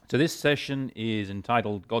So this session is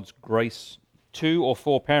entitled God's Grace, 2 or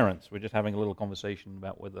 4 Parents. We're just having a little conversation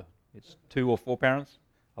about whether it's 2 or 4 parents.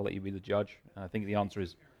 I'll let you be the judge. I think the answer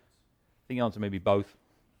may be both,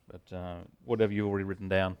 but whatever you've already written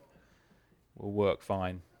down will work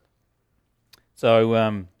fine.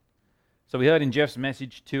 So we heard in Jeff's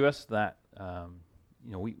message to us that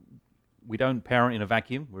we don't parent in a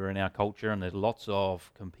vacuum. We're in our culture, and there's lots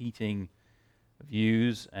of competing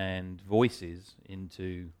views and voices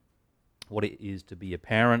into what it is to be a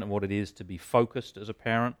parent and what it is to be focused as a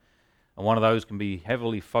parent. And one of those can be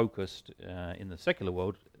heavily focused in the secular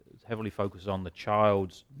world, heavily focused on the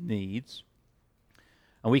child's needs.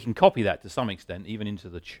 And we can copy that to some extent, even into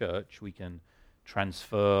the church. We can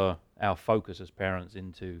transfer our focus as parents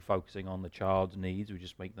into focusing on the child's needs. We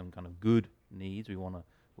just make them kind of good needs. We want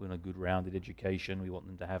a good rounded education. We want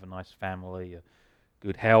them to have a nice family, a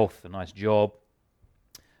good health, a nice job.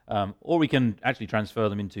 Or we can actually transfer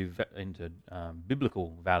them into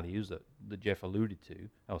biblical values that Jeff alluded to,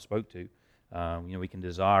 or spoke to. We can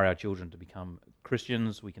desire our children to become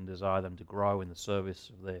Christians. We can desire them to grow in the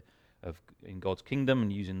service in God's kingdom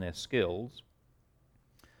and using their skills.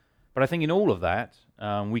 But I think in all of that,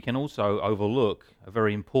 we can also overlook a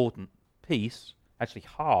very important piece, actually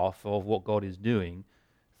half of what God is doing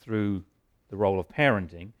through the role of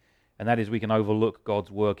parenting, and that is we can overlook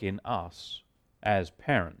God's work in us as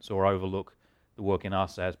parents, or overlook the work in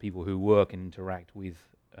us as people who work and interact with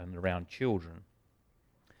and around children.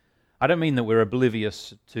 I don't mean that we're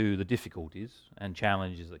oblivious to the difficulties and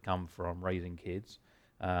challenges that come from raising kids.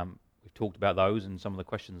 We've talked about those and some of the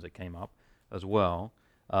questions that came up as well.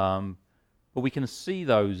 But we can see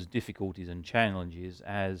those difficulties and challenges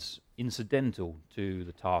as incidental to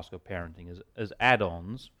the task of parenting, as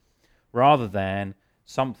add-ons, rather than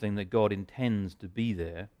something that God intends to be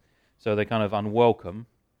there. So they're kind of unwelcome.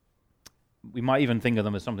 We might even think of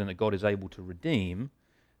them as something that God is able to redeem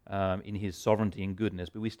in His sovereignty and goodness,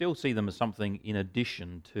 but we still see them as something in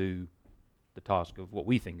addition to the task of what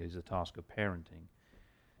we think is the task of parenting.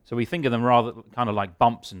 So we think of them rather kind of like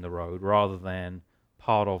bumps in the road rather than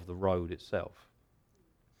part of the road itself.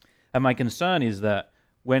 And my concern is that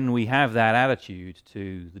when we have that attitude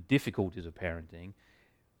to the difficulties of parenting,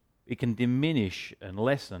 it can diminish and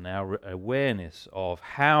lessen our awareness of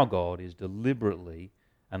how God is deliberately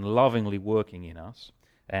and lovingly working in us,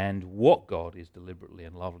 and what God is deliberately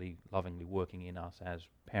and lovingly working in us as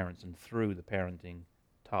parents and through the parenting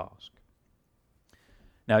task.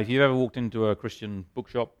 Now, if you've ever walked into a Christian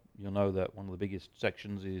bookshop, you'll know that one of the biggest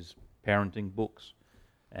sections is parenting books,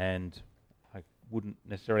 and I wouldn't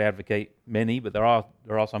necessarily advocate many, but there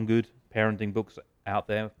are some good parenting books out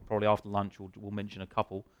there. Probably after lunch we'll mention a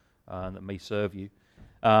couple that may serve you.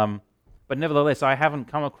 But nevertheless, I haven't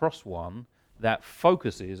come across one that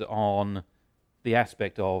focuses on the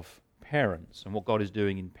aspect of parents and what God is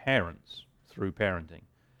doing in parents through parenting.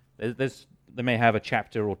 They may have a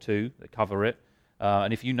chapter or two that cover it,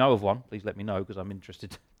 and if you know of one, please let me know, because I'm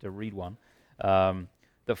interested to read one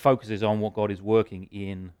that focuses on what God is working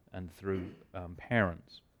in and through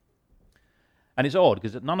parents. And it's odd,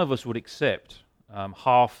 because none of us would accept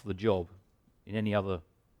half the job in any other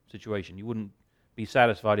situation. You wouldn't be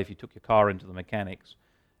satisfied if you took your car into the mechanics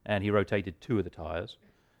and he rotated 2 of the tires.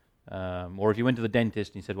 Or if you went to the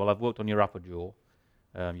dentist and he said, well, I've worked on your upper jaw,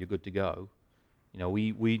 you're good to go.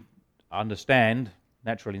 We understand,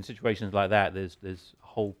 naturally, in situations like that, there's a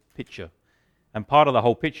whole picture. And part of the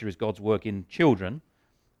whole picture is God's work in children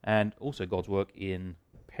and also God's work in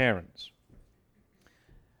parents.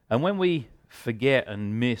 And when we forget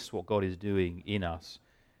and miss what God is doing in us,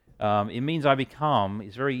 it means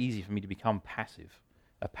it's very easy for me to become passive,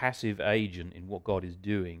 a passive agent in what God is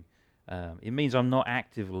doing. It means I'm not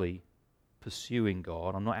actively pursuing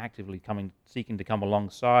God. I'm not actively seeking to come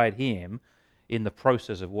alongside Him in the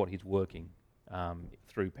process of what He's working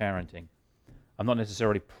through parenting. I'm not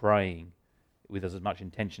necessarily praying with as much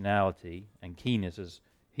intentionality and keenness as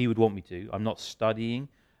He would want me to. I'm not studying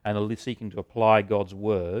and seeking to apply God's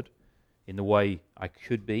Word in the way I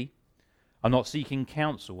could be. I'm not seeking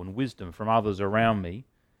counsel and wisdom from others around me,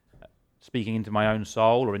 speaking into my own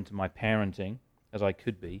soul or into my parenting as I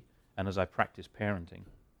could be, and as I practice parenting.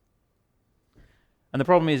 And the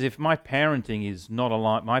problem is, if my parenting is not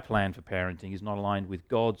aligned, my plan for parenting is not aligned with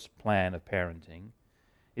God's plan of parenting,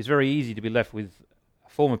 it's very easy to be left with a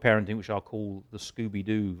form of parenting which I'll call the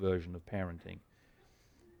Scooby-Doo version of parenting.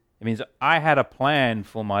 It means I had a plan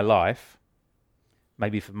for my life,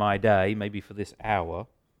 maybe for my day, maybe for this hour,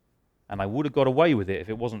 and I would have got away with it if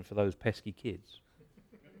it wasn't for those pesky kids.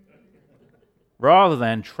 Rather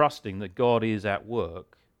than trusting that God is at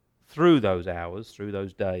work through those hours, through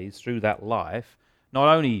those days, through that life, not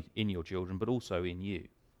only in your children, but also in you.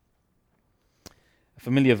 A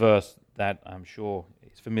familiar verse that I'm sure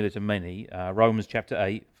is familiar to many, Romans chapter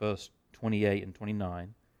 8, verse 28 and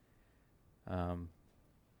 29.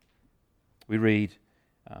 We read,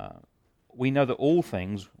 we know that all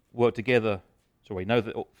things work together. So we know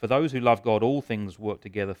that for those who love God, all things work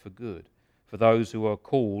together for good, for those who are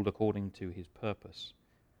called according to his purpose.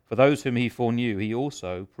 For those whom he foreknew, he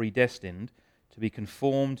also predestined to be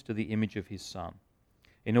conformed to the image of his Son,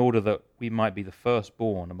 in order that we might be the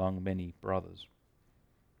firstborn among many brothers.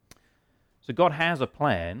 So God has a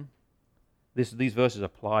plan. These verses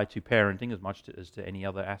apply to parenting as much as to any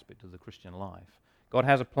other aspect of the Christian life. God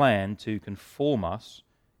has a plan to conform us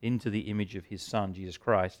into the image of his Son, Jesus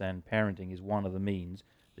Christ, and parenting is one of the means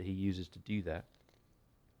that he uses to do that.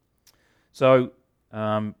 So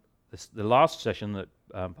the last session that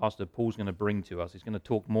Pastor Paul's going to bring to us is going to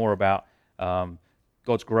talk more about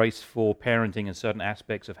God's grace for parenting and certain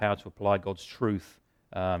aspects of how to apply God's truth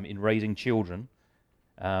in raising children.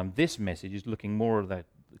 This message is looking more at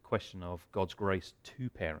the question of God's grace to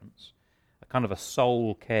parents, a kind of a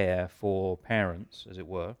soul care for parents, as it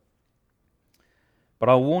were. But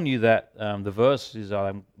I'll warn you that the verses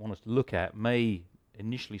I want us to look at may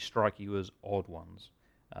initially strike you as odd ones,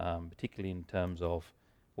 particularly in terms of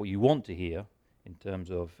what you want to hear, in terms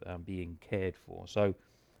of being cared for. So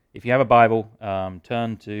if you have a Bible,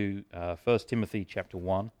 turn to 1 Timothy chapter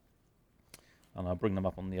 1, and I'll bring them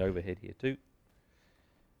up on the overhead here too.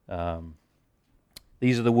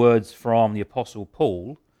 These are the words from the Apostle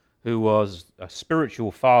Paul, who was a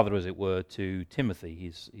spiritual father, as it were, to Timothy,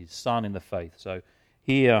 his son in the faith. So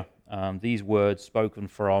here, these words spoken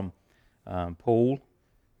from Paul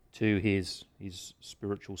to his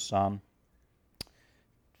spiritual son.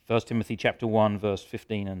 1 Timothy chapter 1, verse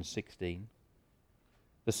 15 and 16.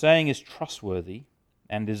 The saying is trustworthy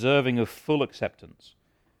and deserving of full acceptance,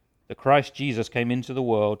 that Christ Jesus came into the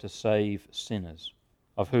world to save sinners,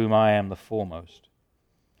 of whom I am the foremost.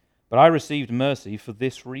 But I received mercy for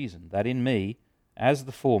this reason, that in me, as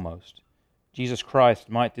the foremost, Jesus Christ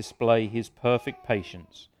might display his perfect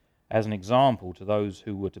patience as an example to those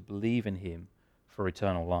who were to believe in him for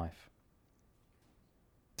eternal life.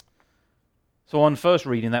 So on first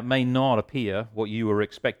reading, that may not appear what you were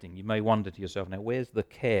expecting. You may wonder to yourself, now where's the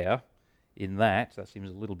care in that? That seems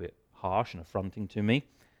a little bit harsh and affronting to me.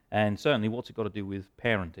 And certainly, what's it got to do with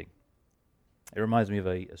parenting? It reminds me of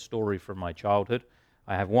a story from my childhood.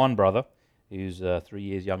 I have one brother who's 3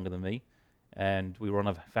 years younger than me, and we were on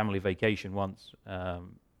a family vacation once,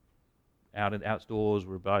 outdoors.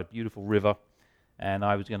 We were by a beautiful river, and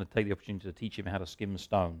I was going to take the opportunity to teach him how to skim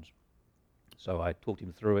stones. So I talked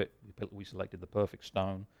him through it. We selected the perfect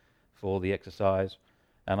stone for the exercise,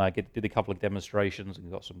 and I did a couple of demonstrations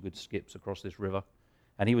and got some good skips across this river.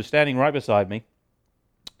 And he was standing right beside me,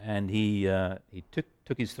 and he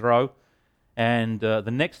took his throw, and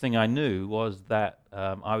the next thing I knew was that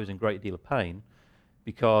I was in a great deal of pain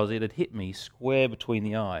because it had hit me square between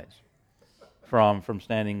the eyes from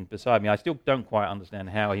standing beside me. I still don't quite understand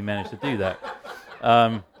how he managed to do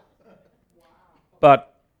that. But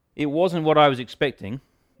it wasn't what I was expecting,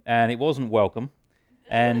 and it wasn't welcome.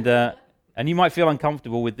 And you might feel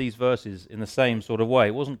uncomfortable with these verses in the same sort of way.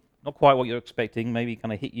 It wasn't not quite what you're expecting. Maybe it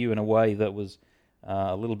kind of hit you in a way that was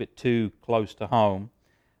a little bit too close to home.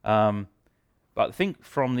 But I think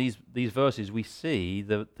from these verses we see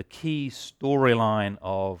the key storyline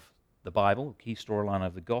of the Bible, the key storyline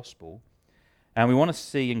of the gospel, and we want to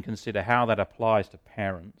see and consider how that applies to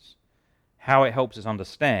parents, how it helps us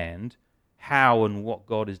understand how and what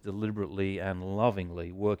God is deliberately and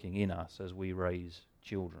lovingly working in us as we raise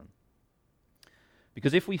children.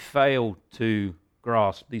 Because if we fail to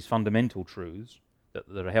grasp these fundamental truths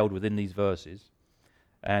that are held within these verses,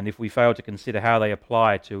 and if we fail to consider how they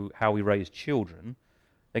apply to how we raise children,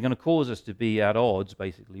 they're going to cause us to be at odds,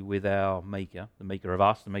 basically, with our Maker, the Maker of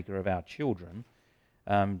us, the Maker of our children.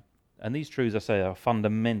 And these truths, I say, are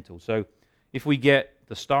fundamental. So if we get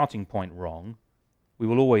the starting point wrong, we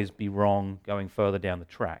will always be wrong going further down the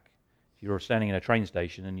track. If you're standing in a train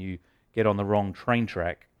station and you get on the wrong train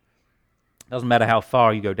track, it doesn't matter how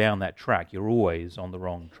far you go down that track, you're always on the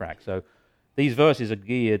wrong track. So these verses are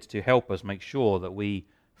geared to help us make sure that we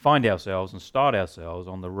find ourselves and start ourselves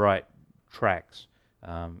on the right tracks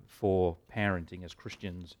for parenting as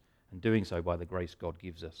Christians, and doing so by the grace God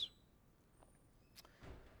gives us.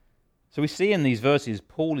 So we see in these verses,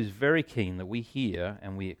 Paul is very keen that we hear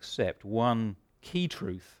and we accept one key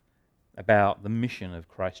truth about the mission of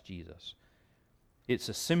Christ Jesus. It's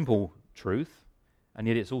a simple truth, and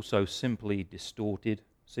yet it's also simply distorted,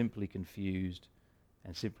 simply confused,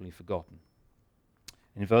 and simply forgotten.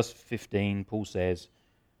 In verse 15, Paul says,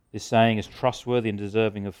 this saying is trustworthy and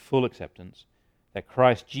deserving of full acceptance, that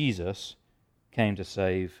Christ Jesus came to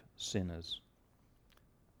save sinners.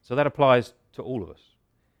 So that applies to all of us.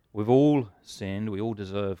 We've all sinned. We all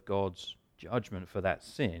deserve God's judgment for that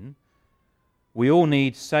sin. We all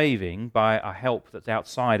need saving by a help that's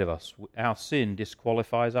outside of us. Our sin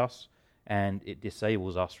disqualifies us and it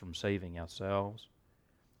disables us from saving ourselves.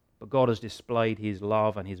 But God has displayed His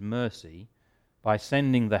love and His mercy by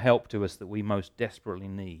sending the help to us that we most desperately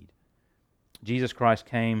need. Jesus Christ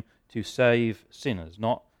came to save sinners,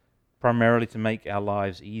 not primarily to make our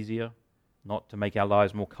lives easier, not to make our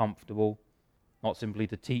lives more comfortable, not simply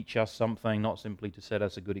to teach us something, not simply to set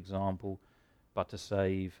us a good example, but to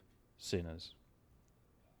save sinners.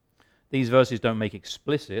 These verses don't make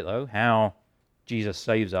explicit, though, how Jesus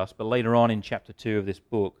saves us, but later on in chapter 2 of this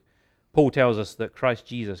book, Paul tells us that Christ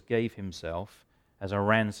Jesus gave Himself as a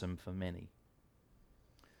ransom for many.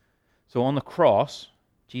 So on the cross,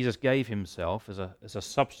 Jesus gave Himself as a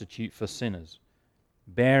substitute for sinners,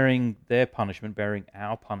 bearing their punishment, bearing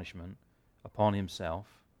our punishment upon Himself,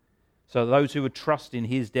 so those who would trust in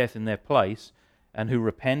His death in their place and who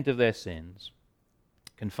repent of their sins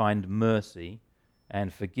can find mercy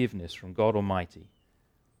and forgiveness from God Almighty.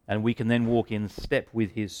 And we can then walk in step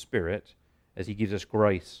with His Spirit as He gives us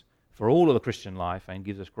grace for all of the Christian life and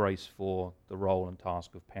gives us grace for the role and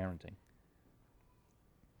task of parenting.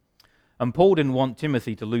 And Paul didn't want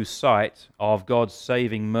Timothy to lose sight of God's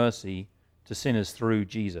saving mercy to sinners through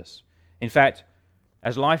Jesus. In fact,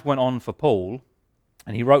 as life went on for Paul,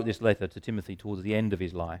 and he wrote this letter to Timothy towards the end of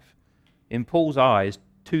his life, in Paul's eyes,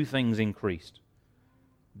 two things increased.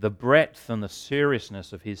 The breadth and the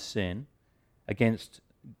seriousness of his sin against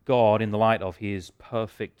God in the light of His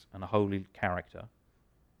perfect and holy character,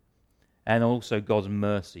 and also God's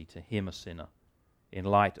mercy to him, a sinner, in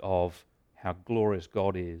light of how glorious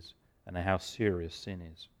God is and how serious sin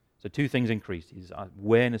is. So two things increased: his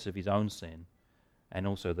awareness of his own sin, and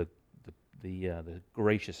also the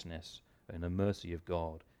graciousness and the mercy of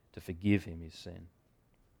God to forgive him his sin.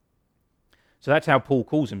 So that's how Paul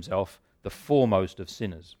calls himself the foremost of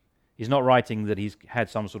sinners. He's not writing that he's had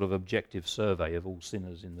some sort of objective survey of all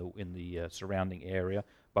sinners in the surrounding area,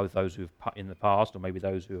 both those who have in the past or maybe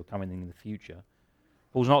those who are coming in the future.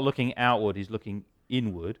 Paul's not looking outward, he's looking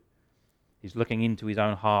inward. He's looking into his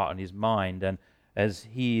own heart and his mind, and as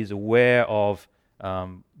he is aware of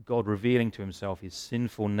God revealing to himself his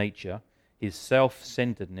sinful nature, his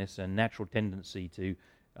self-centeredness and natural tendency to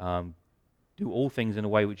do all things in a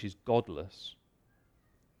way which is godless,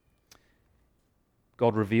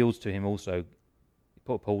 God reveals to him also,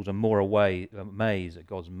 Paul's more amazed at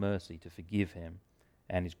God's mercy to forgive him,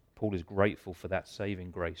 and Paul is grateful for that saving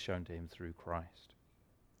grace shown to him through Christ.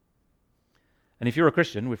 And if you're a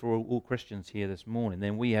Christian, if we're all Christians here this morning,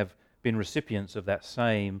 then we have been recipients of that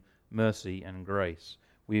same mercy and grace.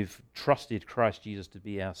 We've trusted Christ Jesus to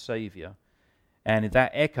be our Saviour, and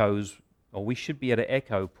that echoes, or we should be able to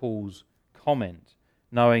echo Paul's comment,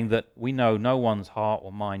 knowing that we know no one's heart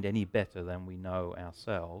or mind any better than we know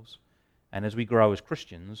ourselves. And as we grow as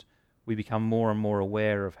Christians, we become more and more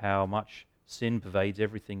aware of how much sin pervades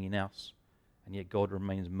everything in us, and yet God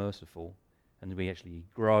remains merciful, and we actually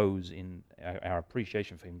grows in our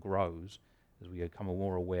appreciation for Him grows as we become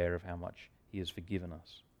more aware of how much He has forgiven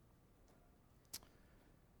us.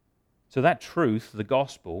 So that truth, the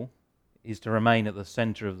gospel, is to remain at the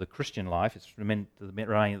center of the Christian life. It's meant to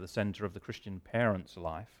remain at the center of the Christian parent's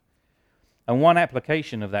life. And one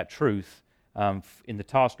application of that truth in the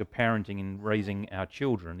task of parenting and raising our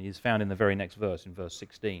children is found in the very next verse, in verse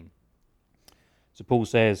 16. So Paul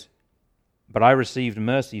says, "But I received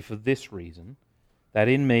mercy for this reason, that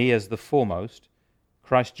in me as the foremost,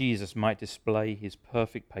 Christ Jesus might display His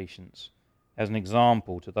perfect patience as an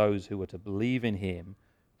example to those who are to believe in Him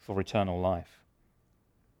for eternal life."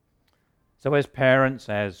 So as parents,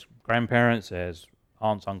 as grandparents, as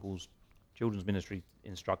aunts, uncles, children's ministry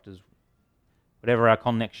instructors, whatever our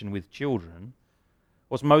connection with children,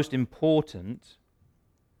 what's most important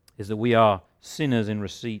is that we are sinners in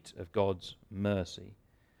receipt of God's mercy.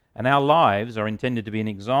 And our lives are intended to be an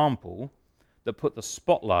example that put the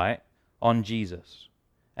spotlight on Jesus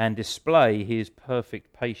and display His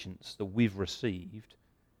perfect patience that we've received,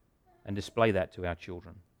 and display that to our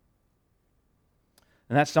children.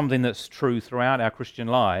 And that's something that's true throughout our Christian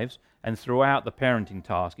lives and throughout the parenting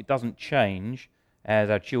task. It doesn't change as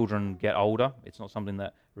our children get older. It's not something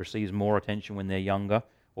that receives more attention when they're younger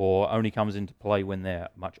or only comes into play when they're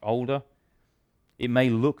much older. It may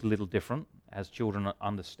look a little different as children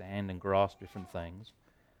understand and grasp different things.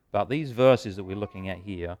 But these verses that we're looking at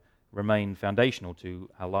here remain foundational to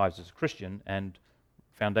our lives as a Christian and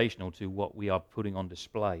foundational to what we are putting on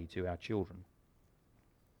display to our children.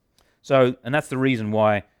 So, and that's the reason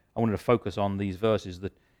why I wanted to focus on these verses,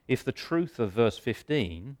 that if the truth of verse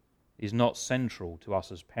 15 is not central to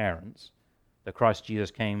us as parents, that Christ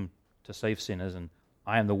Jesus came to save sinners and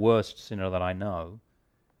I am the worst sinner that I know,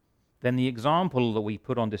 then the example that we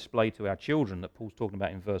put on display to our children that Paul's talking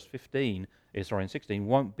about in verse 16,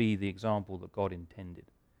 won't be the example that God intended.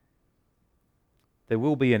 There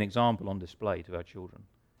will be an example on display to our children.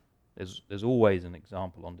 There's always an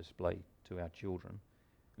example on display to our children.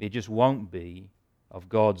 It just won't be of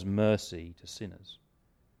God's mercy to sinners.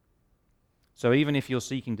 So even if you're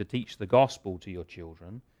seeking to teach the gospel to your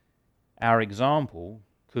children, our example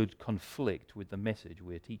could conflict with the message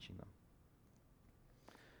we're teaching them.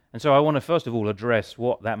 And so I want to first of all address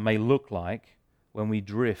what that may look like when we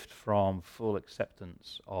drift from full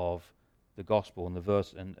acceptance of the gospel and the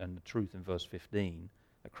verse and the truth in verse 15,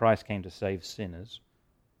 that Christ came to save sinners,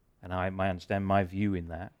 and I may understand my view in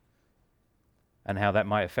that, and how that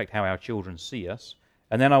might affect how our children see us.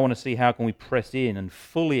 And then I want to see how can we press in and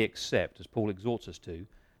fully accept, as Paul exhorts us to,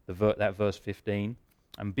 that verse 15,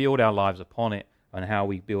 and build our lives upon it, and how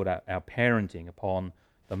we build our parenting upon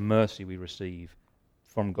the mercy we receive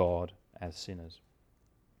from God as sinners.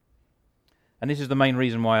 And this is the main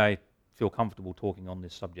reason why I feel comfortable talking on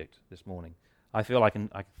this subject this morning. I feel I can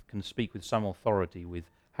speak with some authority with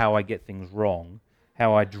how I get things wrong,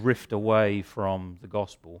 how I drift away from the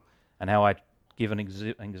gospel, and how I give an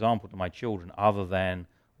example to my children other than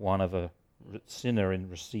one of a sinner in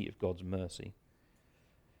receipt of God's mercy.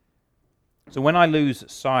 So when I lose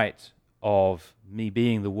sight of me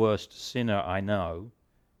being the worst sinner I know,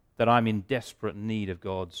 that I'm in desperate need of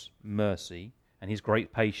God's mercy and His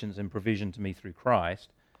great patience and provision to me through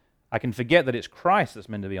Christ, I can forget that it's Christ that's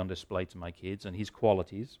meant to be on display to my kids and His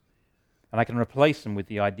qualities, and I can replace them with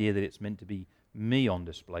the idea that it's meant to be me on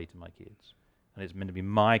display to my kids, and it's meant to be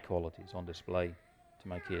my qualities on display to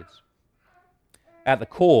my kids. At the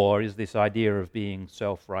core is this idea of being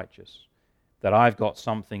self-righteous, that I've got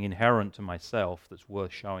something inherent to myself that's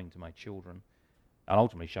worth showing to my children, and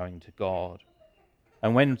ultimately showing to God.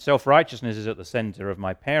 And when self-righteousness is at the center of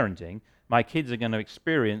my parenting, my kids are going to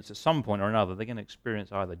experience, at some point or another, they're going to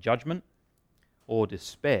experience either judgment or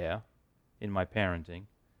despair in my parenting,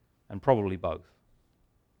 and probably both.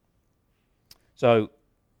 So,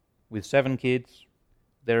 with 7 kids,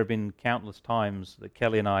 there have been countless times that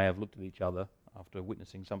Kelly and I have looked at each other after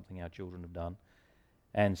witnessing something our children have done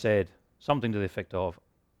and said something to the effect of,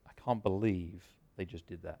 I can't believe they just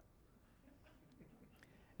did that.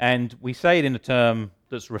 And we say it in a term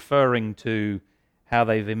that's referring to how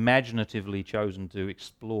they've imaginatively chosen to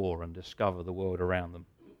explore and discover the world around them.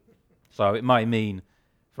 So it might mean,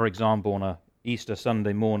 for example, on a Easter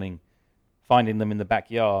Sunday morning, finding them in the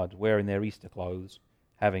backyard wearing their Easter clothes,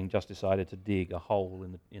 having just decided to dig a hole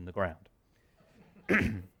in the ground.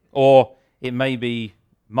 Or it may be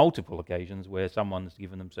multiple occasions where someone's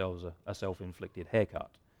given themselves a self-inflicted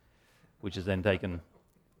haircut, which has then taken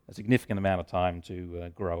a significant amount of time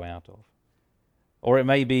to grow out of. Or it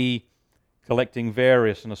may be collecting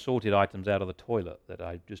various and assorted items out of the toilet that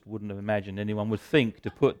I just wouldn't have imagined anyone would think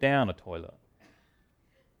to put down a toilet.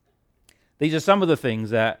 These are some of the things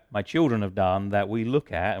that my children have done that we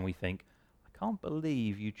look at and we think, I can't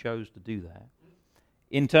believe you chose to do that.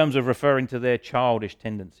 In terms of referring to their childish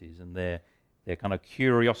tendencies and their kind of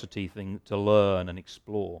curiosity thing to learn and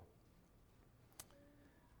explore.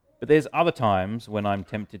 But there's other times when I'm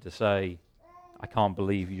tempted to say, I can't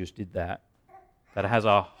believe you just did that, that has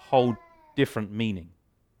a whole different meaning.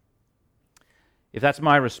 If that's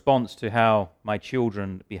my response to how my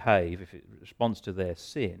children behave, if it responds to their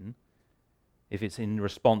sin, if it's in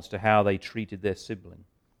response to how they treated their sibling,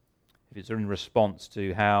 if it's in response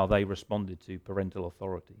to how they responded to parental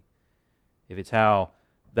authority, if it's how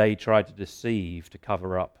they tried to deceive to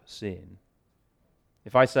cover up sin,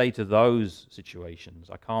 if I say to those situations,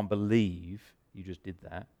 I can't believe you just did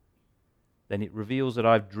that, then it reveals that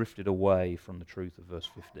I've drifted away from the truth of verse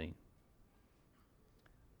 15.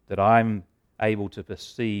 That I'm able to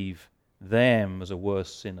perceive them as a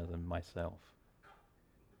worse sinner than myself.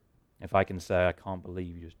 If I can say, I can't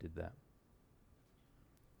believe you just did that.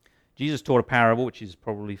 Jesus taught a parable, which is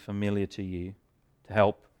probably familiar to you, to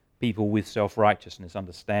help people with self-righteousness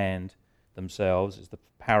understand themselves. It's the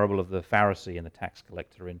parable of the Pharisee and the tax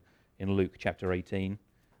collector in Luke chapter 18.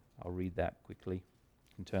 I'll read that quickly.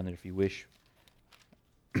 You can turn there if you wish.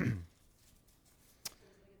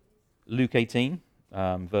 Luke 18,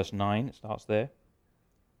 verse 9, it starts there.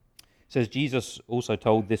 It says, Jesus also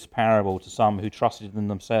told this parable to some who trusted in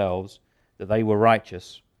themselves that they were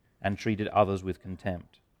righteous and treated others with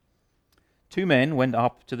contempt. 2 men went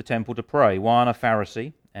up to the temple to pray, one a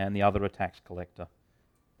Pharisee and the other a tax collector.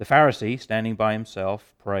 The Pharisee, standing by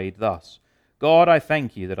himself, prayed thus: God, I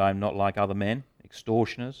thank you that I am not like other men,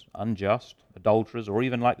 extortioners, unjust, adulterers, or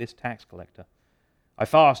even like this tax collector. I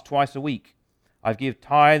fast twice a week. I give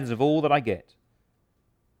tithes of all that I get.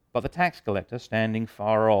 But the tax collector, standing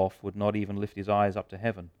far off, would not even lift his eyes up to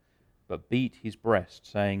heaven, but beat his breast,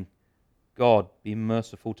 saying, God, be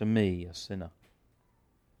merciful to me, a sinner.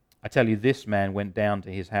 I tell you, this man went down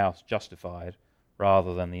to his house justified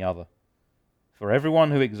rather than the other. For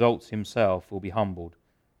everyone who exalts himself will be humbled,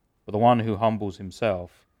 but the one who humbles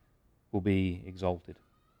himself will be exalted.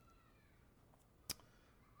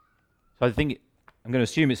 So I'm going to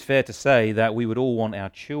assume it's fair to say that we would all want our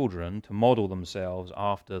children to model themselves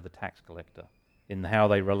after the tax collector in how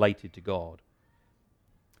they related to God.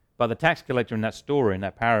 But the tax collector in that story, in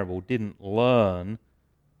that parable, didn't learn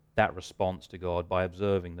that response to God by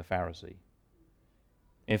observing the Pharisee.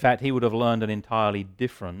 In fact, he would have learned an entirely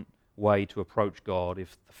different way to approach God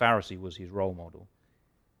if the Pharisee was his role model.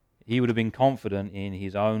 He would have been confident in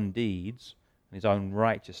his own deeds and his own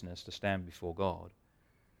righteousness to stand before God.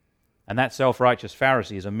 And that self-righteous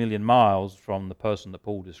Pharisee is a million miles from the person that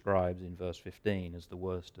Paul describes in verse 15 as the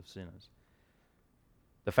worst of sinners.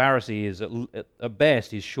 The Pharisee is, at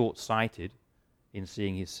best, is short-sighted in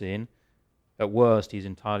seeing his sin. At worst, he's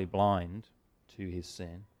entirely blind to his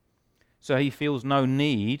sin. So he feels no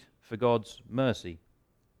need for God's mercy.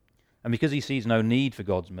 And because he sees no need for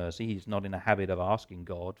God's mercy, he's not in a habit of asking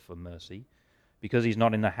God for mercy. Because he's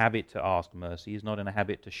not in a habit to ask mercy, he's not in a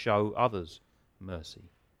habit to show others mercy.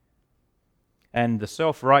 And the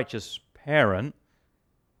self-righteous parent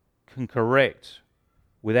can correct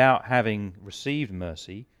without having received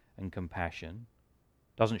mercy and compassion,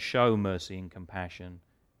 doesn't show mercy and compassion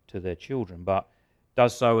to their children, but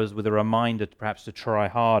does so as with a reminder perhaps to try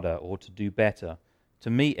harder or to do better, to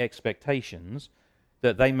meet expectations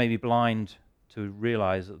that they may be blind to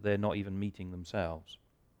realize that they're not even meeting themselves.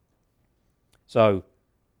 So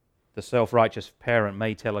the self-righteous parent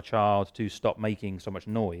may tell a child to stop making so much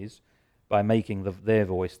noise by making their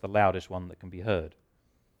voice the loudest one that can be heard.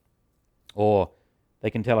 Or they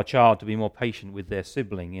can tell a child to be more patient with their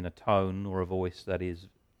sibling in a tone or a voice that is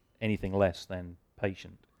anything less than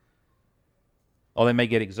patient. Or they may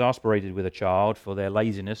get exasperated with a child for their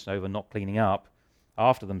laziness over not cleaning up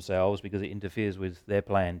after themselves because it interferes with their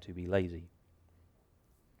plan to be lazy.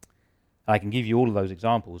 I can give you all of those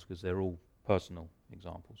examples because they're all personal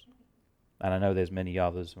examples. And I know there's many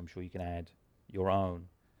others. I'm sure you can add your own.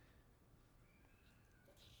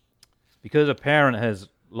 Because a parent has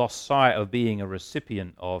lost sight of being a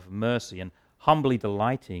recipient of mercy and humbly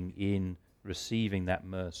delighting in receiving that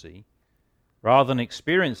mercy, rather than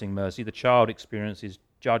experiencing mercy, the child experiences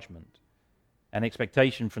judgment, an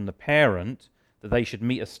expectation from the parent that they should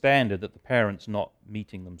meet a standard that the parent's not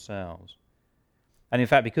meeting themselves. And in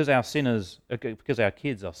fact, because our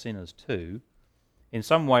kids are sinners too, in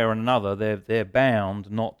some way or another, they're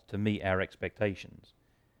bound not to meet our expectations.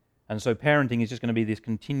 And so parenting is just going to be this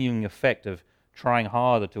continuing effect of trying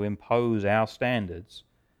harder to impose our standards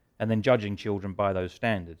and then judging children by those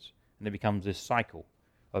standards. And it becomes this cycle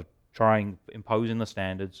of imposing the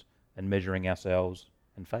standards and measuring ourselves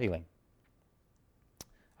and failing.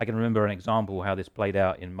 I can remember an example how this played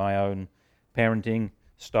out in my own parenting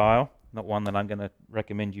style, not one that I'm going to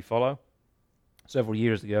recommend you follow. Several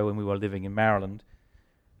years ago when we were living in Maryland,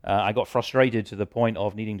 I got frustrated to the point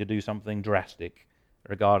of needing to do something drastic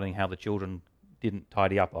regarding how the children didn't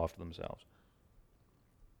tidy up after themselves.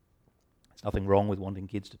 There's nothing wrong with wanting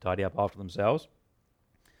kids to tidy up after themselves,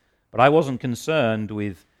 but I wasn't concerned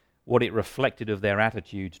with what it reflected of their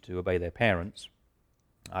attitude to obey their parents.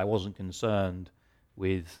 I wasn't concerned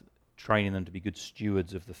with training them to be good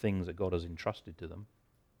stewards of the things that God has entrusted to them.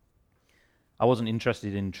 I wasn't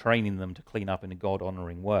interested in training them to clean up in a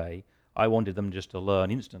God-honoring way. I wanted them just to learn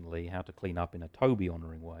instantly how to clean up in a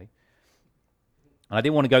Toby-honoring way. And I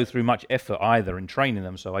didn't want to go through much effort either in training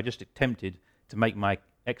them, so I just attempted to make my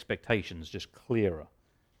expectations just clearer.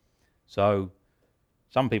 So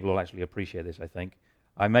some people will actually appreciate this, I think.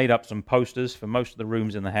 I made up some posters for most of the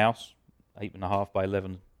rooms in the house, 8.5 by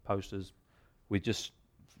 11 posters, with just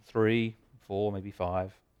 3, 4, maybe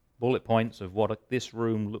 5 bullet points of what this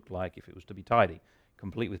room looked like if it was to be tidy,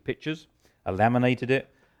 complete with pictures. I laminated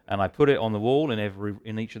it, and I put it on the wall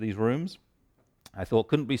in each of these rooms. I thought,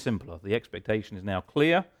 couldn't be simpler. The expectation is now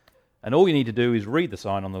clear, and all you need to do is read the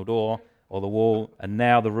sign on the door or the wall, and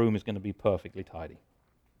now the room is going to be perfectly tidy.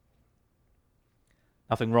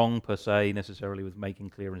 Nothing wrong, per se, necessarily with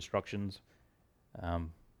making clear instructions.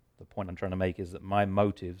 The point I'm trying to make is that my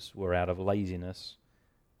motives were out of laziness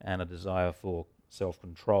and a desire for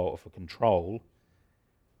self-control, for control.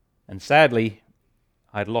 And sadly,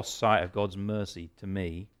 I'd lost sight of God's mercy to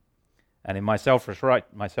me. And in my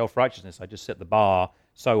self-righteousness, I just set the bar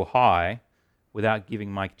so high without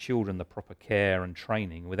giving my children the proper care and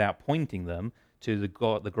training, without pointing them to the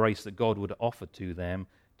grace that God would offer to them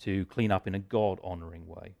to clean up in a God-honoring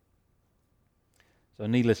way. So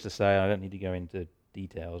needless to say, I don't need to go into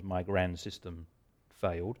details, my grand system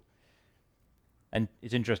failed. And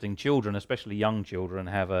it's interesting, children, especially young children,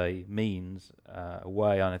 have a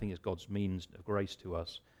way, and I think it's God's means of grace to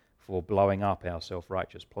us for blowing up our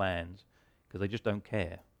self-righteous plans, because they just don't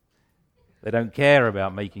care. They don't care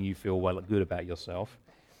about making you feel good about yourself.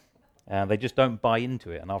 And they just don't buy into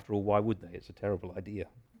it. And after all, why would they? It's a terrible idea.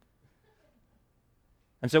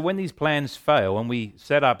 And so when these plans fail, and we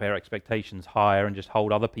set up our expectations higher and just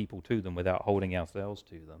hold other people to them without holding ourselves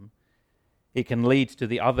to them, it can lead to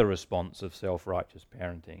the other response of self-righteous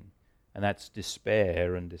parenting, and that's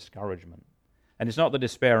despair and discouragement. And it's not the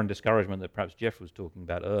despair and discouragement that perhaps Jeff was talking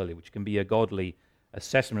about earlier, which can be a godly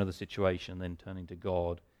assessment of the situation, then turning to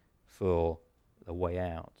God for the way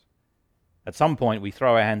out. At some point, we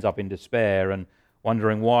throw our hands up in despair and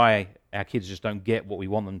wondering why our kids just don't get what we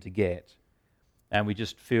want them to get. And we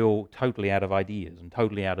just feel totally out of ideas and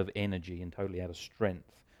totally out of energy and totally out of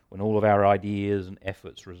strength when all of our ideas and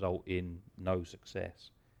efforts result in no success.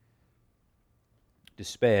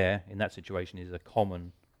 Despair in that situation is a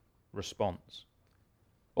common response.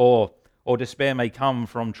 Or despair may come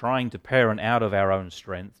from trying to parent out of our own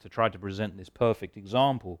strength to try to present this perfect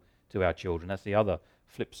example to our children. That's the other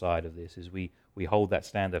flip side of this, is we hold that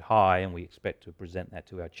standard high and we expect to present that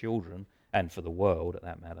to our children and for the world, at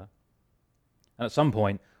that matter. And at some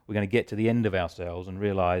point, we're going to get to the end of ourselves and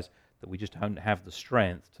realize that we just don't have the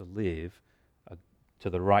strength to live to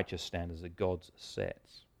the righteous standards that God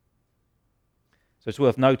sets. So it's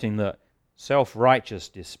worth noting that self-righteous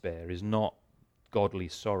despair is not godly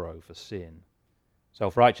sorrow for sin.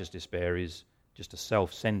 Self-righteous despair is just a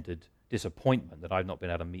self-centered disappointment that I've not been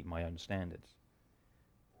able to meet my own standards.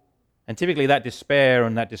 And typically that despair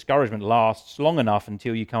and that discouragement lasts long enough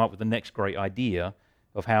until you come up with the next great idea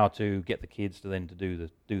of how to get the kids to then to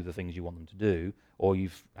do the things you want them to do, or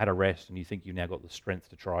you've had a rest and you think you've now got the strength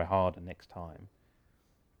to try harder next time.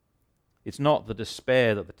 It's not the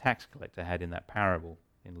despair that the tax collector had in that parable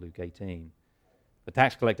in Luke 18. The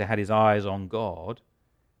tax collector had his eyes on God,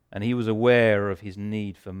 and he was aware of his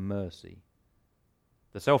need for mercy.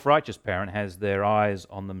 The self-righteous parent has their eyes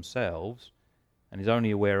on themselves and is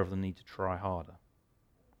only aware of the need to try harder.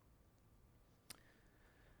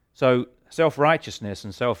 So self-righteousness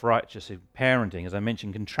and self-righteous parenting, as I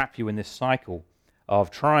mentioned, can trap you in this cycle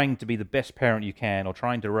of trying to be the best parent you can or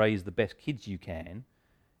trying to raise the best kids you can,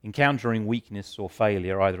 encountering weakness or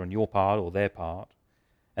failure either on your part or their part,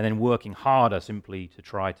 and then working harder simply to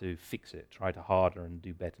try to fix it, try to harder and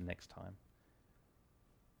do better next time.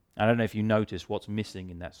 I don't know if you notice what's missing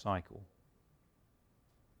in that cycle.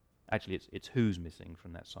 Actually, it's who's missing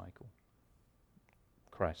from that cycle.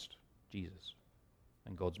 Christ, Jesus,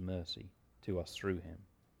 and God's mercy to us through him.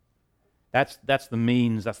 That's the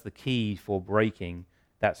means, that's the key for breaking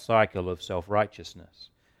that cycle of self-righteousness.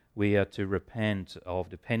 We are to repent of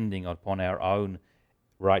depending upon our own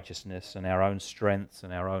righteousness and our own strengths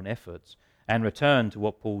and our own efforts, and return to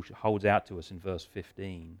what Paul holds out to us in verse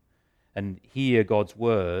 15, and hear God's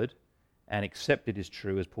word and accept it as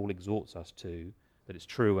true, as Paul exhorts us to, that it's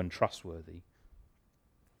true and trustworthy.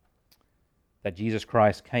 That Jesus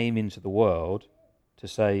Christ came into the world to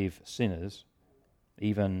save sinners,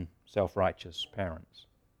 even self-righteous parents.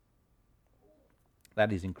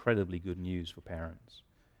 That is incredibly good news for parents.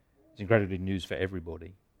 It's incredibly good news for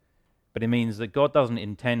everybody. But it means that God doesn't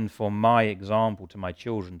intend for my example to my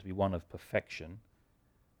children to be one of perfection,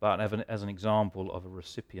 but as an example of a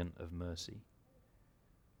recipient of mercy.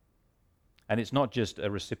 And it's not just a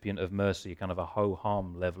recipient of mercy, kind of a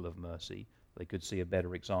ho-hum level of mercy. They could see a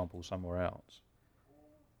better example somewhere else.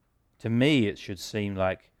 To me, it should seem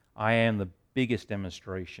like I am the biggest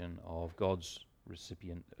demonstration of God's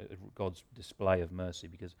display of mercy,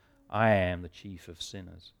 because I am the chief of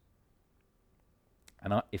sinners.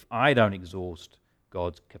 And if I don't exhaust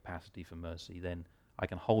God's capacity for mercy, then I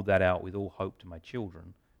can hold that out with all hope to my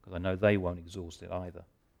children, because I know they won't exhaust it either.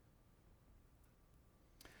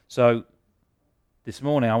 So this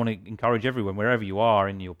morning I want to encourage everyone, wherever you are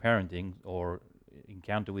in your parenting or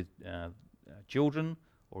encounter with children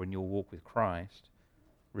or in your walk with Christ,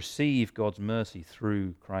 receive God's mercy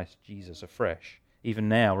through Christ Jesus afresh. Even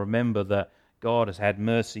now, remember that God has had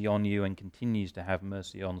mercy on you and continues to have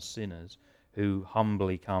mercy on sinners who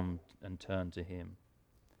humbly come and turn to him.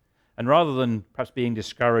 And rather than perhaps being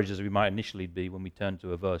discouraged as we might initially be when we turn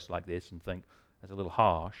to a verse like this and think that's a little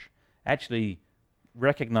harsh, actually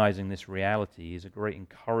recognizing this reality is a great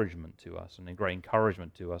encouragement to us, and a great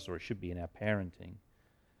encouragement to us, or it should be in our parenting.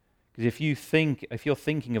 Because if you're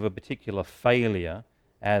thinking of a particular failure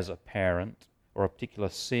as a parent, or a particular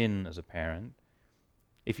sin as a parent,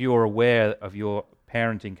 if you're aware of your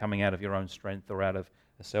parenting coming out of your own strength or out of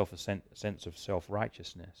a sense of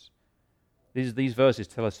self-righteousness, these verses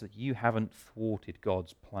tell us that you haven't thwarted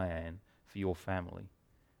God's plan for your family.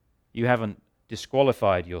 You haven't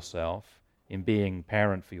disqualified yourself in being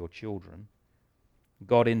parent for your children.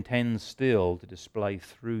 God intends still to display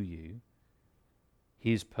through you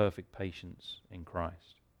His perfect patience in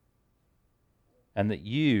Christ. And that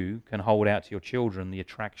you can hold out to your children the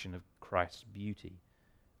attraction of Christ's beauty,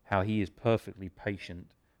 how He is perfectly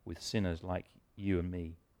patient with sinners like you and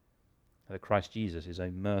me, that Christ Jesus is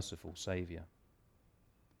a merciful Saviour.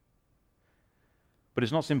 But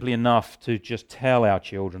it's not simply enough to just tell our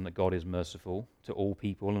children that God is merciful to all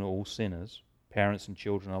people and all sinners, parents and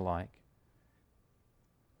children alike.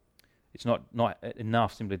 It's not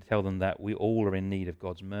enough simply to tell them that we all are in need of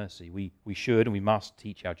God's mercy. We should and we must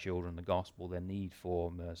teach our children the gospel, their need for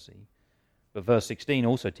mercy. But verse 16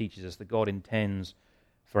 also teaches us that God intends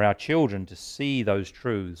for our children to see those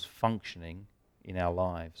truths functioning in our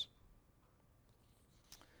lives.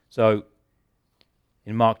 So,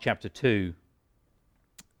 in Mark chapter 2,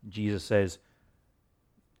 Jesus says,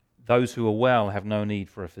 "Those who are well have no need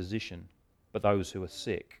for a physician, but those who are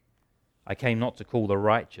sick. I came not to call the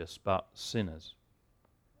righteous, but sinners."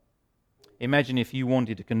 Imagine if you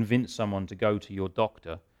wanted to convince someone to go to your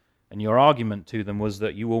doctor, and your argument to them was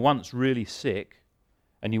that you were once really sick,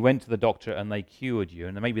 and you went to the doctor and they cured you,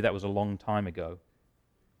 and maybe that was a long time ago,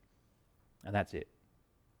 and that's it.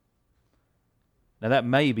 Now that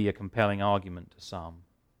may be a compelling argument to some.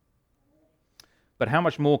 But how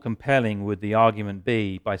much more compelling would the argument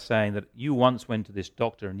be by saying that you once went to this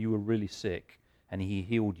doctor and you were really sick and he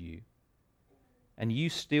healed you, and you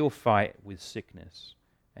still fight with sickness,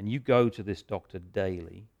 and you go to this doctor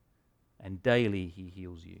daily, and daily he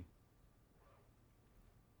heals you.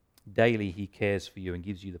 Daily he cares for you and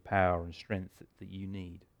gives you the power and strength that you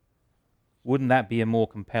need. Wouldn't that be a more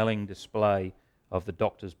compelling display of the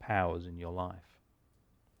doctor's powers in your life?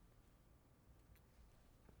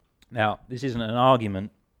 Now, this isn't an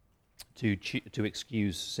argument to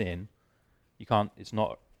excuse sin. You can't. It's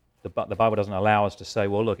not. The Bible doesn't allow us to say,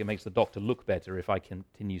 "Well, look, it makes the doctor look better if I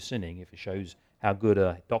continue sinning, if it shows how good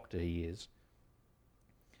a doctor he is."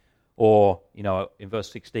 Or, in verse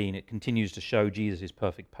 16, it continues to show Jesus'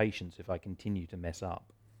 perfect patience if I continue to mess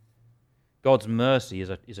up. God's mercy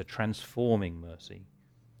is a transforming mercy.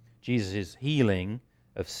 Jesus' healing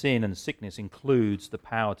of sin and sickness includes the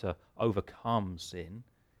power to overcome sin.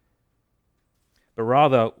 But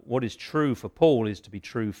rather, what is true for Paul is to be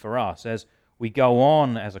true for us. As we go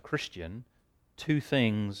on as a Christian, two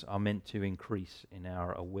things are meant to increase in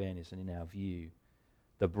our awareness and in our view: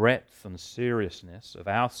 the breadth and seriousness of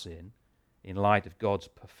our sin in light of God's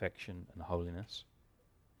perfection and holiness,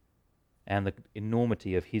 and the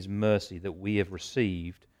enormity of His mercy that we have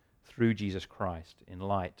received through Jesus Christ in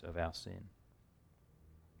light of our sin.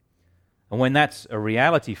 And when that's a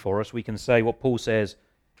reality for us, we can say what Paul says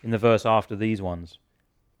in the verse after these ones.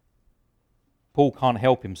 Paul can't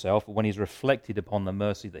help himself when he's reflected upon the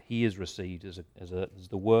mercy that he has received as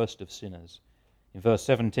the worst of sinners. In verse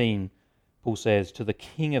 17, Paul says, "To the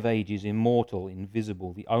King of ages, immortal,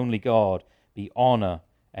 invisible, the only God, be honor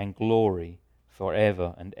and glory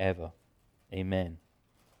forever and ever. Amen."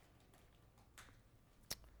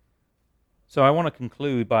 So I want to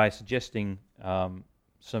conclude by suggesting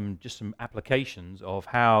some applications of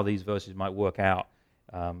how these verses might work out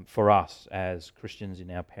for us as Christians in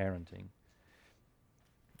our parenting.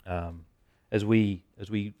 As we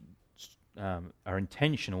are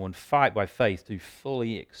intentional and fight by faith to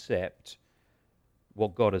fully accept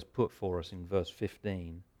what God has put for us in verse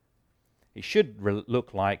 15, it should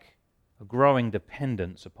look like a growing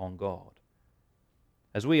dependence upon God.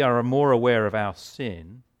 As we are more aware of our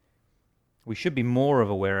sin, we should be more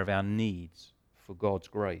aware of our needs for God's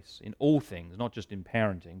grace in all things, not just in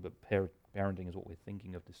parenting, but parenting is what we're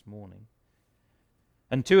thinking of this morning.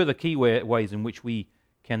 And two of the key ways in which we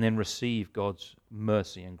can then receive God's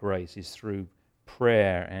mercy and grace is through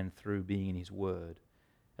prayer and through being in His Word.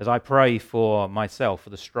 As I pray for myself, for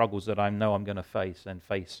the struggles that I know I'm going to face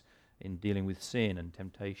in dealing with sin and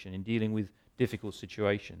temptation, in dealing with difficult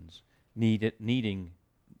situations, needing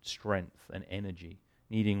strength and energy,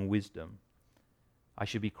 needing wisdom, I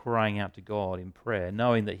should be crying out to God in prayer,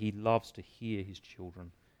 knowing that He loves to hear His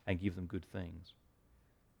children and give them good things.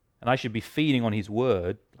 And I should be feeding on his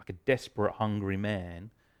word like a desperate, hungry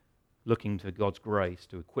man, looking to God's grace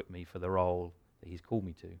to equip me for the role that he's called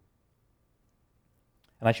me to.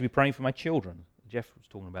 And I should be praying for my children. Jeff was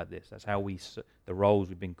talking about this. That's how the roles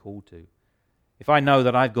we've been called to. If I know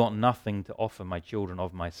that I've got nothing to offer my children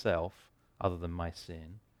of myself other than my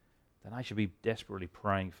sin, then I should be desperately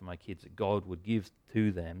praying for my kids that God would give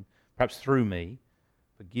to them, perhaps through me,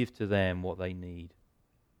 but give to them what they need.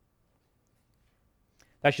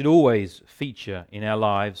 That should always feature in our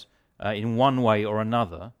lives in one way or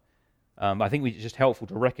another. I think it's just helpful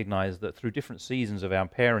to recognize that through different seasons of our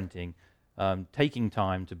parenting, taking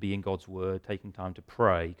time to be in God's Word, taking time to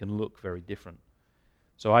pray can look very different.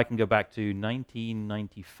 So I can go back to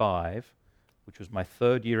 1995, which was my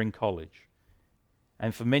third year in college.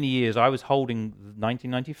 And for many years I was holding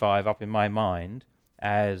 1995 up in my mind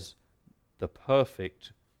as the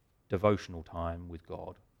perfect devotional time with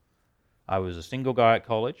God. I was a single guy at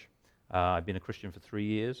college. I'd been a Christian for 3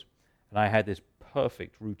 years. And I had this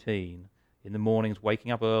perfect routine. In the mornings,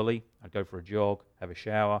 waking up early, I'd go for a jog, have a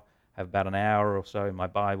shower, have about an hour or so in my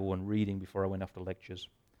Bible and reading before I went off to lectures.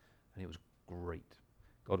 And it was great.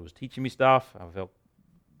 God was teaching me stuff. I felt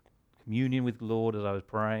communion with the Lord as I was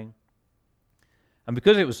praying. And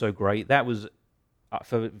because it was so great, that was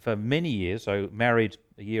for many years, so married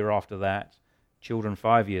a year after that, children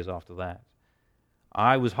 5 years after that,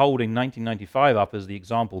 I was holding 1995 up as the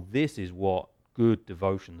example. This is what good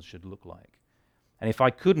devotions should look like. And if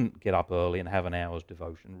I couldn't get up early and have an hour's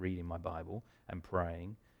devotion, reading my Bible and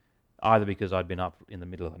praying, either because I'd been up in the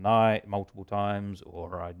middle of the night multiple times,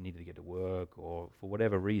 or I needed to get to work, or for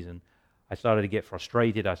whatever reason, I started to get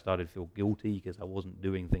frustrated. I started to feel guilty because I wasn't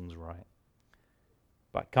doing things right.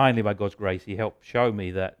 But kindly, by God's grace, he helped show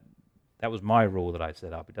me that that was my rule that I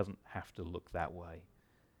set up. It doesn't have to look that way.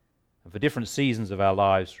 And for different seasons of our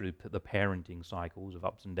lives, through the parenting cycles of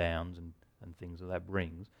ups and downs and things that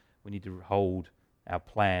brings, we need to hold our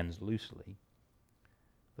plans loosely.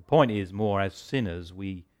 The point is more, as sinners,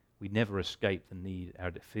 we never escape the need,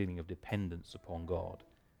 our feeling of dependence upon God.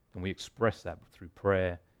 And we express that through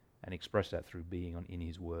prayer and express that through being in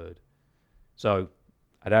his word. So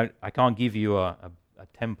I can't give you a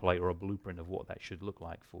template or a blueprint of what that should look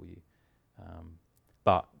like for you.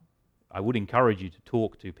 But I would encourage you to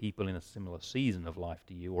talk to people in a similar season of life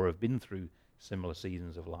to you, or have been through similar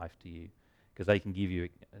seasons of life to you, because they can give you,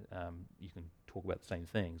 you can talk about the same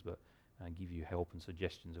things, but give you help and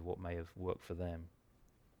suggestions of what may have worked for them.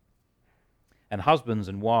 And husbands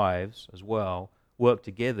and wives as well work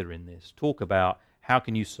together in this. Talk about how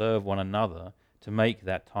can you serve one another to make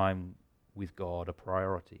that time with God a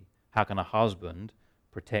priority. How can a husband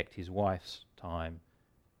protect his wife's time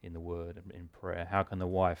in the Word and in prayer? How can the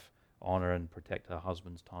wife honor and protect her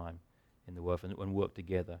husband's time in the Word, and work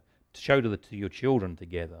together to show to your children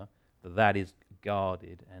together that is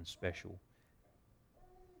guarded and special.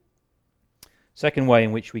 Second way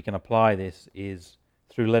in which we can apply this is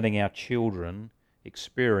through letting our children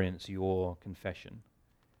experience your confession.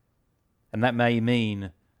 And that may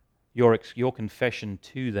mean your confession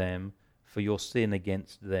to them for your sin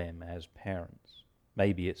against them as parents.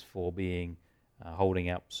 Maybe it's for being holding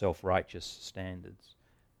up self-righteous standards.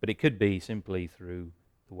 But it could be simply through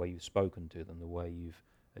the way you've spoken to them, the way you've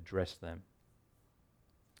addressed them.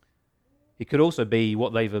 It could also be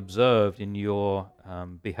what they've observed in your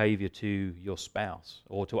behavior to your spouse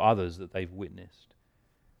or to others that they've witnessed.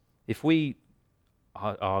 If we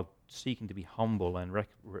are seeking to be humble and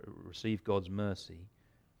receive God's mercy,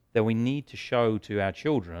 then we need to show to our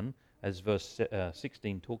children, as verse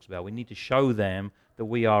 16 talks about, we need to show them that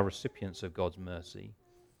we are recipients of God's mercy.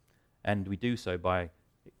 And we do so by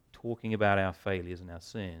talking about our failures and our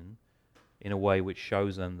sin in a way which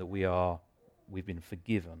shows them that we've been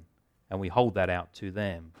forgiven, and we hold that out to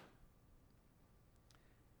them.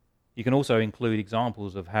 You can also include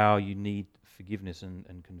examples of how you need forgiveness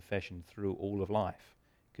and confession through all of life.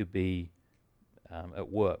 It could be at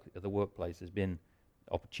work, at the workplace. There's been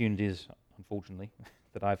opportunities, unfortunately,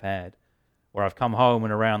 that I've had where I've come home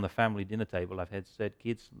and around the family dinner table I've said,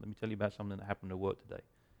 kids, let me tell you about something that happened at work today.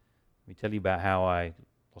 Let me tell you about how I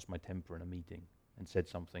lost my temper in a meeting and said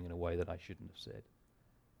something in a way that I shouldn't have said.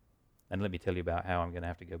 And let me tell you about how I'm going to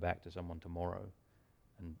have to go back to someone tomorrow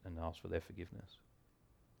and ask for their forgiveness.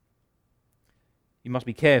 You must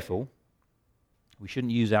be careful. We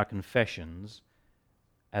shouldn't use our confessions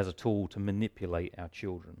as a tool to manipulate our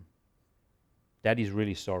children. Daddy's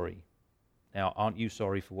really sorry. Now, aren't you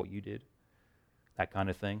sorry for what you did? That kind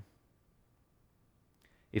of thing.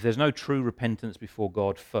 If there's no true repentance before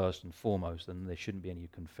God first and foremost, then there shouldn't be any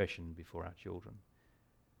confession before our children.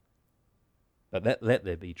 But let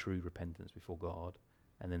there be true repentance before God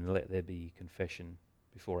and then let there be confession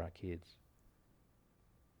before our kids.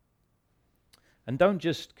 And don't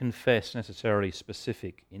just confess necessarily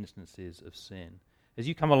specific instances of sin. As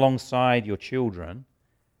you come alongside your children,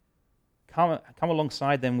 come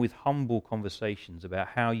alongside them with humble conversations about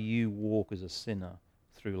how you walk as a sinner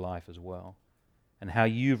through life as well, and how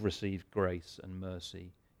you've received grace and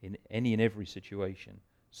mercy in any and every situation,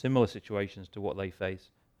 similar situations to what they face,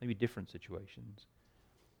 maybe different situations.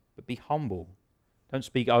 But be humble. Don't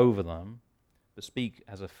speak over them, but speak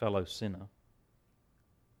as a fellow sinner.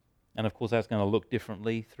 And of course, that's going to look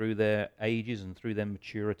differently through their ages and through their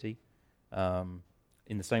maturity.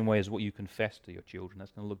 In the same way as what you confess to your children,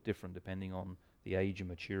 that's going to look different depending on the age and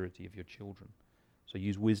maturity of your children. So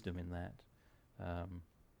use wisdom in that.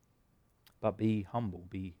 But be humble,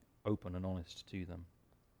 be open and honest to them.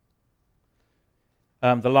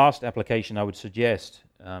 The last application I would suggest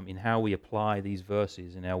in how we apply these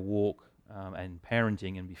verses in our walk and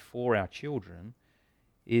parenting and before our children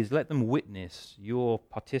is let them witness your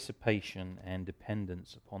participation and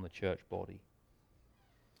dependence upon the church body.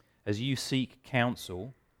 As you seek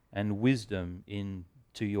counsel and wisdom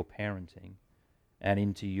into your parenting and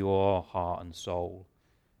into your heart and soul,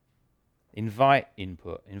 invite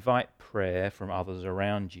input, invite prayer from others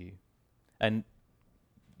around you. And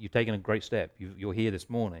you've taken a great step. You're here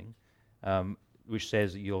this morning, which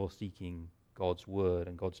says that you're seeking God's word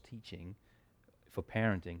and God's teaching for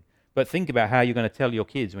parenting. But think about how you're going to tell your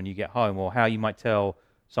kids when you get home, or how you might tell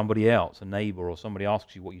somebody else, a neighbor, or somebody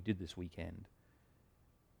asks you what you did this weekend.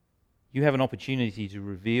 You have an opportunity to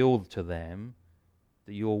reveal to them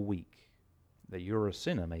that you're weak, that you're a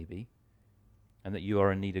sinner maybe, and that you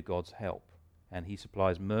are in need of God's help. And He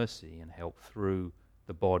supplies mercy and help through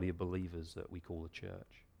the body of believers that we call the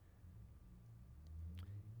church.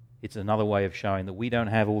 It's another way of showing that we don't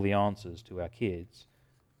have all the answers to our kids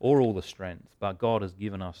or all the strength, but God has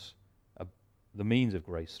given us the means of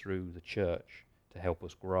grace through the church to help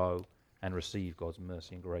us grow and receive God's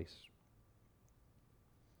mercy and grace.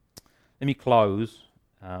 Let me close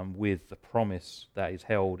with the promise that is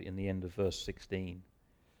held in the end of verse 16.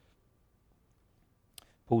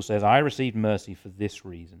 Paul says, I received mercy for this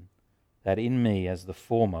reason, that in me as the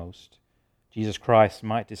foremost, Jesus Christ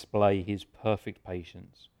might display His perfect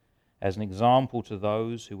patience as an example to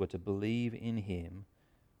those who were to believe in Him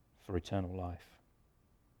for eternal life.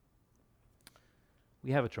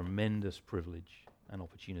 We have a tremendous privilege and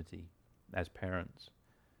opportunity as parents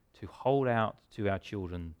to hold out to our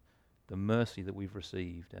children the mercy that we've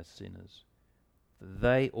received as sinners, that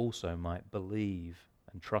they also might believe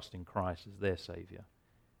and trust in Christ as their Saviour,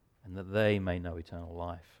 and that they may know eternal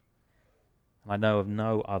life. And I know of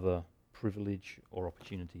no other privilege or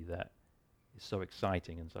opportunity that is so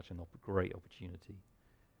exciting and such a great opportunity.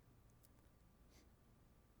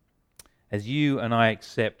 As you and I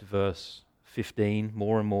accept verse 15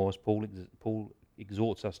 more and more, as Paul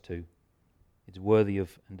exhorts us to, it's worthy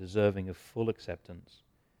of and deserving of full acceptance.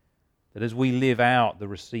 That as we live out the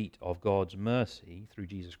receipt of God's mercy through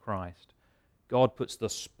Jesus Christ, God puts the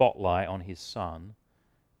spotlight on His Son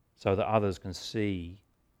so that others can see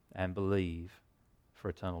and believe for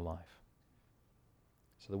eternal life.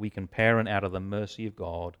 So that we can parent out of the mercy of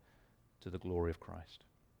God to the glory of Christ.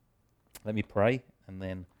 Let me pray, and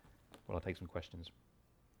then I'll take some questions.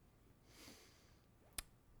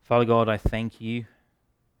 Father God, I thank You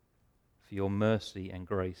for Your mercy and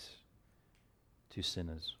grace to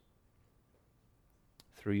sinners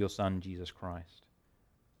through Your Son, Jesus Christ.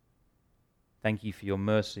 Thank You for Your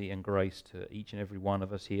mercy and grace to each and every one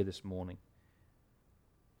of us here this morning.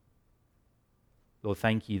 Lord,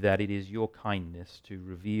 thank You that it is Your kindness to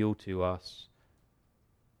reveal to us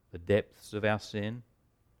the depths of our sin,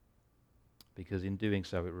 because in doing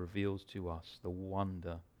so it reveals to us the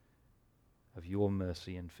wonder of Your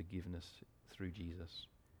mercy and forgiveness through Jesus.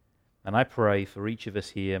 And I pray for each of us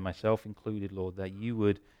here, myself included, Lord, that You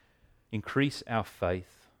would increase our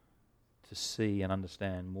faith to see and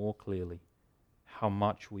understand more clearly how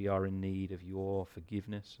much we are in need of Your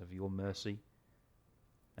forgiveness, of Your mercy,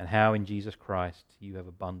 and how in Jesus Christ You have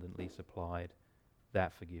abundantly supplied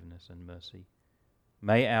that forgiveness and mercy.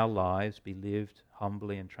 May our lives be lived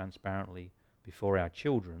humbly and transparently before our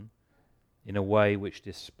children in a way which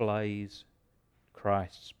displays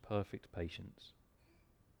Christ's perfect patience.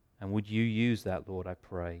 And would You use that, Lord, I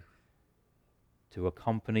pray, to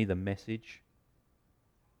accompany the message,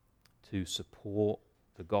 to support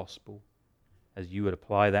the gospel, as You would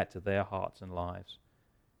apply that to their hearts and lives,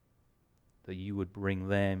 that You would bring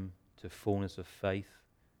them to fullness of faith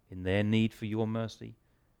in their need for Your mercy,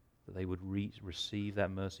 that they would receive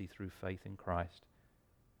that mercy through faith in Christ,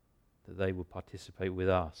 that they would participate with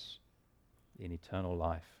us in eternal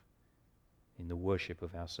life in the worship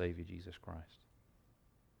of our Savior Jesus Christ.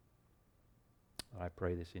 I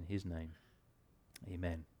pray this in his name.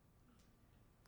 Amen.